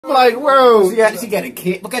Like, bro, she got a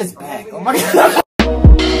kid. Look at his back. Oh my god.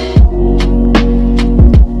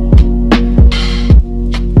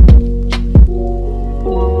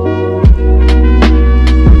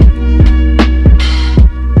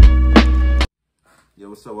 Yo,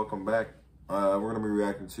 what's up? Welcome back. We're gonna be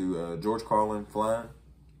reacting to George Carlin, Flying.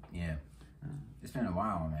 Yeah, it's been a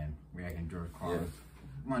while, man. Reacting to George Carlin.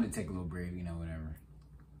 Yeah. Wanted to take a little break, you know, whatever.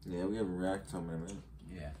 Yeah, we haven't reacted to him in a minute.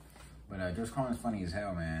 Yeah, but George Carlin's funny as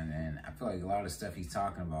hell, man, and I feel like a lot of the stuff he's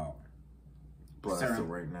talking about. Plus,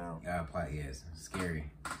 right now. Yes,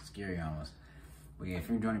 scary almost. But yeah, if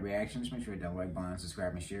you're enjoying the reactions, make sure to hit that like button,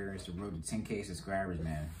 subscribe, and share. It's the road to 10K subscribers,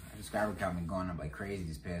 man. Our subscriber count been going up like crazy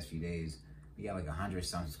these past few days. We got like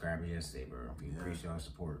 100-some subscribers yesterday, bro. We appreciate our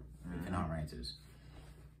support. We cannot rank this.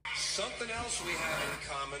 Something else we have in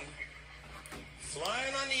common: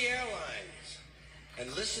 flying on the airlines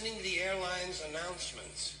and listening to the airlines'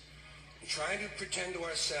 announcements and trying to pretend to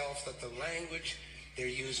ourselves that the language they're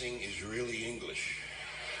using is really English.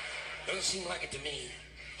 Doesn't seem like it to me.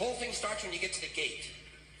 Whole thing starts when you get to the gate.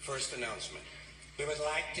 First announcement: we would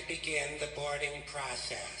like to begin the boarding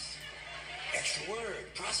process. Extra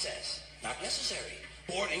word, process. Not necessary.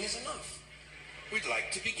 Boarding is enough. We'd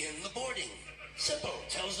like to begin the boarding. Simple.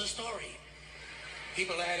 Tells the story.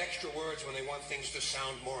 People add extra words when they want things to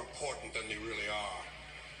sound more important than they really are.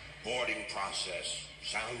 Boarding process.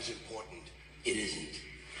 Sounds important. It isn't.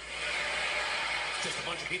 It's just a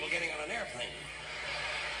bunch of people getting on an airplane.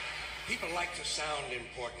 People like to sound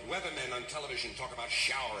important. Weathermen on television talk about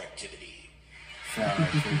shower activity.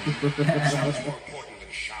 Sounds more important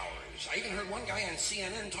than showers. I even heard one guy on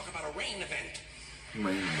CNN talk about a rain event.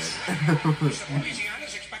 Rain event. He said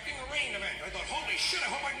Louisiana's expecting a rain event. I thought, holy shit, I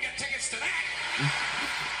hope I can get tickets to that.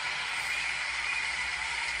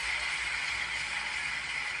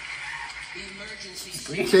 Emergency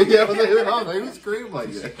situation. Yeah, they scream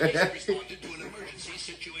like that. They responded to an emergency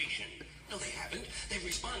situation. No, they haven't. They've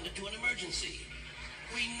responded to an emergency.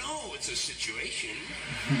 We know it's a situation.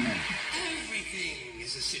 Everything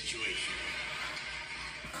is a situation.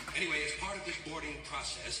 Anyway, as part of this boarding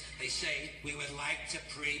process, they say we would like to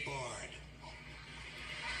pre-board.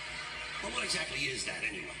 Well, what exactly is that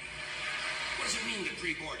anyway? What does it mean to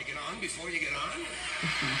pre-board? To get on before you get on?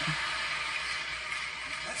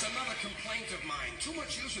 That's another complaint of mine. Too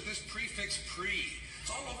much use of this prefix pre. It's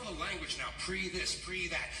all over the language now. Pre this, pre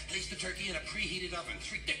that. Place the turkey in a preheated oven. It's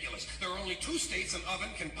ridiculous. There are only two states an oven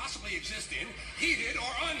can possibly exist in: heated or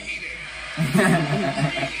unheated.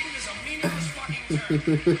 Preheated is a meaningless fucking term.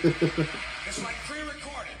 It's like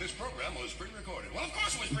pre-recorded. This program was pre-recorded. Well, of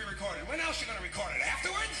course it was pre-recorded. When else are you going to record it?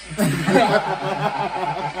 Afterwards?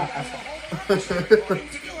 That's the whole purpose of recording,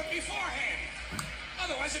 to do it beforehand.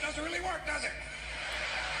 Otherwise it doesn't really work, does it?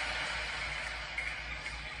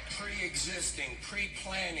 Pre-existing,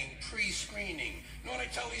 pre-planning, pre-screening. You know what I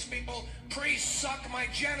tell these people? Pre-suck my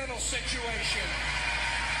genital situation.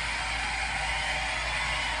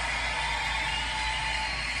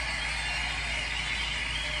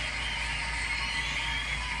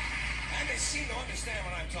 And they seem to understand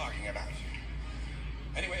what I'm talking about.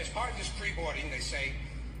 Anyway, as part of this pre-boarding, they say,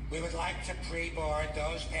 we would like to pre-board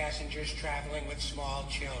those passengers traveling with small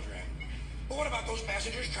children. But what about those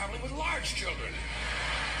passengers traveling with large children?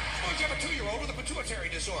 Suppose you have a 2-year-old with a pituitary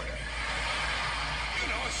disorder. You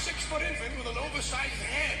know, a 6-foot infant with an oversized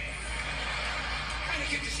head. Kind of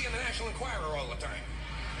kid you see in the National Enquirer all the time.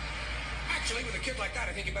 Actually, with a kid like that,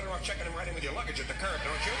 I think you're better off checking him right in with your luggage at the curb,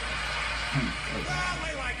 don't you? Well,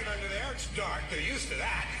 they like it under there. It's dark. They're used to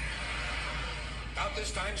that. About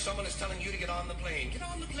this time, someone is telling you to get on the plane. Get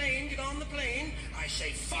on the plane, get on the plane. I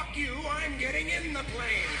say, fuck you, I'm getting in the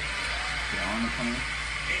plane. Get on the plane?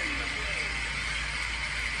 In the plane.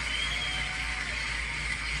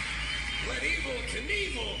 Let Evel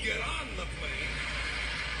Knievel get on the plane.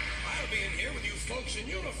 I'll be in here with you folks in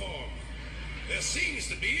uniform. There seems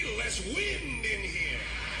to be less wind in here.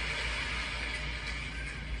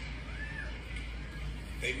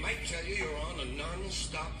 They might tell you you're on a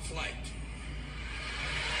non-stop flight.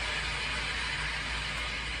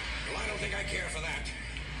 Well, I don't think I care for that.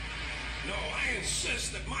 No, I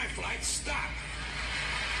insist that my flights stop.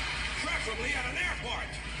 Preferably at an airport.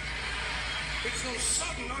 It's those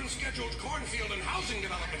sudden, unscheduled cornfield and housing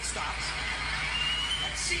development stops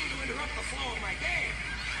that seem to interrupt the flow of my day.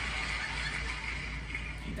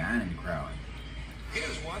 He dying in the crowd.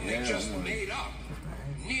 Here's one they just made up.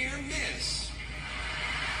 Near miss.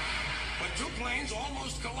 When two planes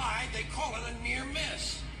almost collide, they call it a near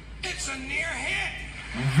miss. It's a near hit.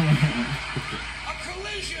 A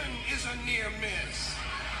collision is a near miss.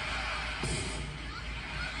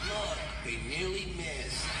 Look, they nearly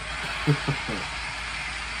missed.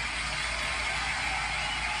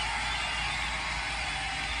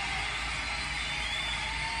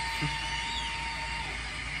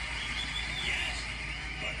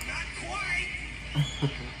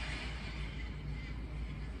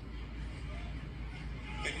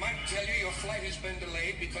 a flight has been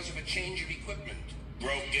delayed because of a change of equipment.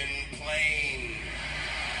 Broken plane.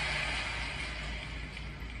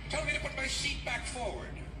 Tell me to put my seat back forward.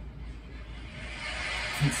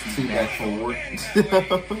 Seat back forward. If I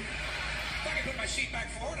could put my seat back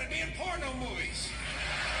forward, I'd be in porno movies.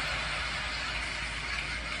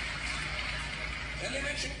 Then they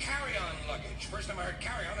mentioned carry-on luggage. First time I heard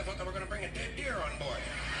carry-on, I thought they were going to bring a dead deer on board.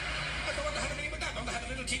 I thought, what the hell do they mean with that? Don't they have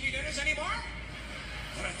the little TV dinners anymore?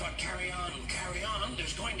 Then I thought, carry on,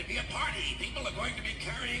 there's going to be a party. People are going to be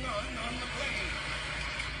carrying on the plane.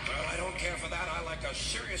 Well, I don't care for that. I like a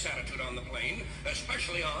serious attitude on the plane,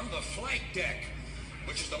 especially on the flight deck,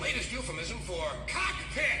 which is the latest euphemism for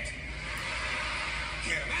cockpit.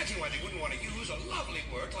 Can't imagine why they wouldn't want to use a lovely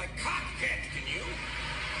word like cockpit, can you?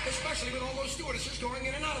 Especially with all those stewardesses going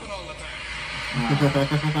in and out of it all the time.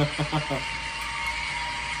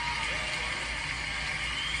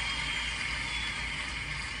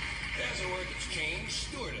 There's a word that's changed.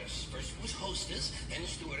 Stewardess. First it was hostess, then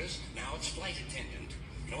stewardess. Now it's flight attendant.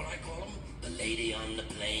 You know what I call them? The lady on the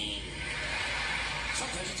plane.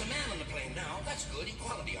 Sometimes it's a man on the plane. Now, that's good.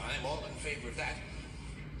 Equality. I'm all in favor of that.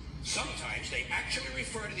 Sometimes they actually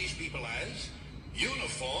refer to these people as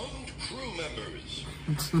uniformed crew members.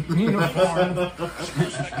 Uniformed.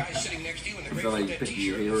 Suppose that guy sitting next to you in the Grateful Dead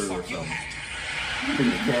t-shirt, fuck your hat.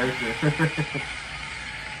 Character.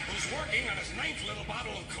 Who's working on his 9th little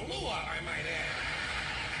bottle of Kahlua, I might add.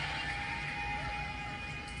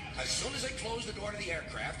 As soon as they close the door to the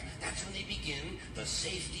aircraft, that's when they begin the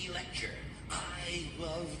safety lecture. I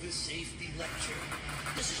love the safety lecture.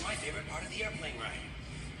 This is my favorite part of the airplane ride.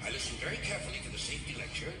 I listen very carefully to the safety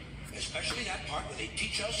lecture, especially that part where they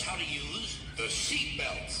teach us how to use the seat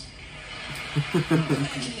belts.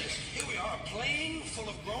 Imagine this. Here we are, a plane full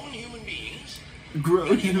of grown human beings.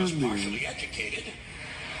 Many of us partially educated.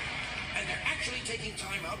 And they're actually taking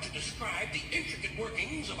time out to describe the intricate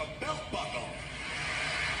workings of a belt buckle.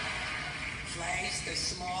 Place the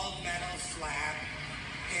small metal flap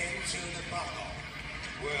into the buckle.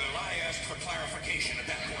 Well, I asked for clarification at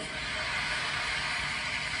that point.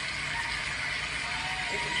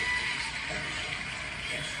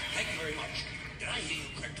 Yes, thank you very much. Did I hear you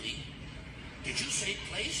correctly? Did you say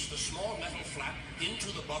place the small metal flap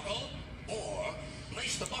into the buckle, or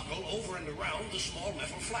place the buckle over and around the small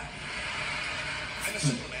metal flap? I'm a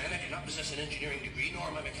simple man. I do not possess an engineering degree, nor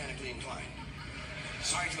am I mechanically inclined.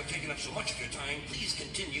 Sorry to have taken up so much of your time. Please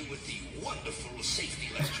continue with the wonderful safety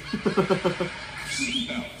lecture.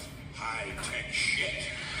 Seatbelt. High-tech shit.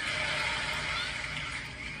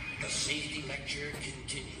 The safety lecture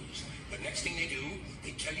continues. The next thing they do,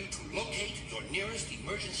 they tell you to locate your nearest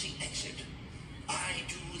emergency exit. I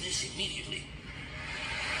do this immediately.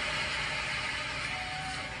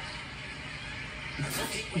 I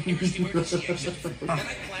locate my nearest emergency exit, and then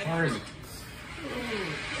I plan my route. You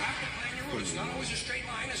have to plan your route. It's not always a straight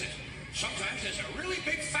line, is it? Sometimes there's a really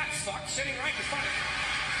big fat fuck sitting right in front of you.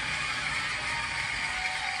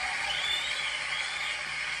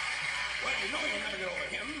 Well, you know you'll never get over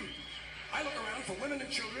him. I look around for women and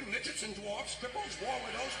children, midgets and dwarfs, cripples, war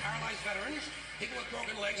widows, paralyzed veterans, people with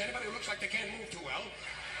broken legs, anybody who looks like they can't move too well.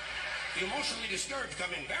 The emotionally disturbed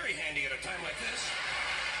come in very handy at a time like this.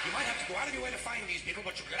 You might have to go out of your way to find these people,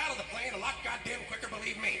 but you'll get out of the plane a lot goddamn quicker,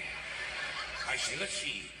 believe me. I say, let's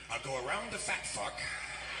see. I'll go around the fat fuck,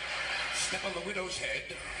 step on the widow's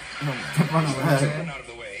head, turn out of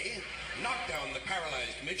the way, knock down the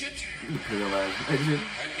paralyzed midget, and get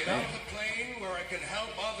out of the plane where I can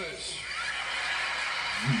help others.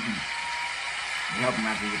 You help him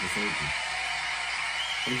after you get to safety.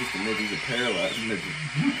 I'm just a midget, he's a paralyzed midget.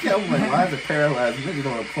 Yeah, I'm like, why is a paralyzed midget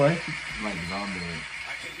on a plane? Like zombie.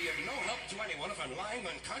 I can be of no help to anyone if I'm lying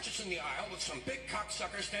unconscious in the aisle with some big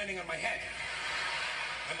cocksucker standing on my head.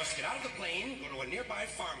 I must get out of the plane, go to a nearby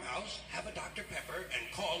farmhouse, have a Dr. Pepper,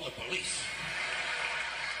 and call the police.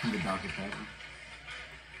 The Dr. Pepper.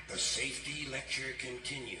 The safety lecture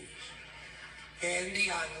continues. In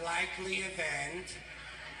the unlikely event,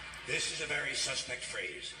 this is a very suspect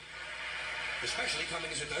phrase, especially coming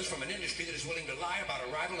as it does from an industry that is willing to lie about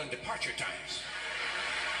arrival and departure times.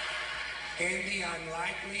 In the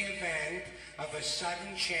unlikely event of a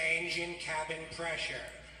sudden change in cabin pressure,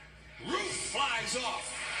 roof flies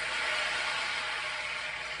off.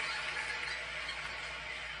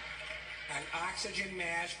 An oxygen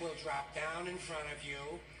mask will drop down in front of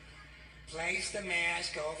you. Place the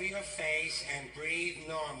mask over your face and breathe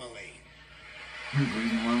normally.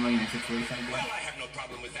 Breathe normally in a situation like Well, that? I have no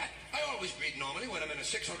problem with that. I always breathe normally when I'm in a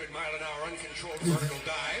 600-mile-an-hour uncontrolled vertical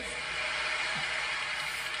dive.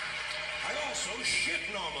 I also shit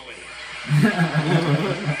normally. My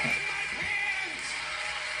pants!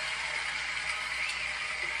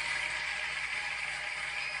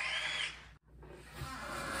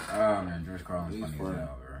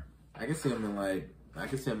 can see him in like, I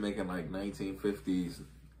can see him making like 1950s,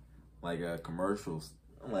 like commercials,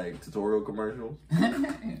 like tutorial commercials.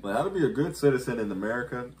 Like how to be a good citizen in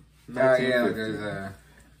America. Oh yeah, there's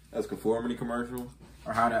that's conformity commercials.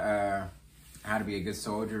 Or how to be a good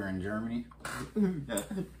soldier in Germany.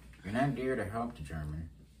 You're not there to help the German.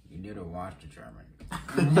 You're there to watch the German.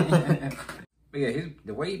 But yeah,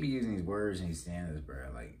 the way he be using these words and these standards, bro,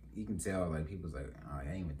 like you can tell, like people's like, oh, I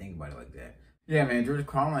didn't even think about it like that. Yeah, man, George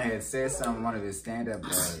Carlin had said something in one of his stand-up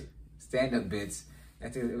bits.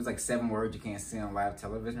 It was like 7 words you can't say on live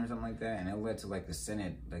television or something like that, and it led to like the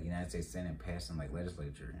Senate, like United States Senate passing like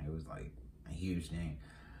legislature, and it was like a huge thing.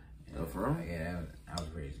 Oh, for real? Yeah, that was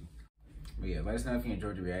crazy. But yeah, let us know if you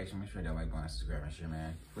enjoyed the reaction. Make sure that like button, subscribe, and share,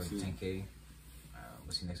 man. For 10K.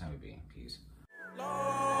 We'll see you next time. We be peace. La,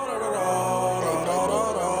 la, la, la, la,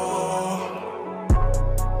 la,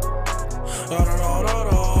 la.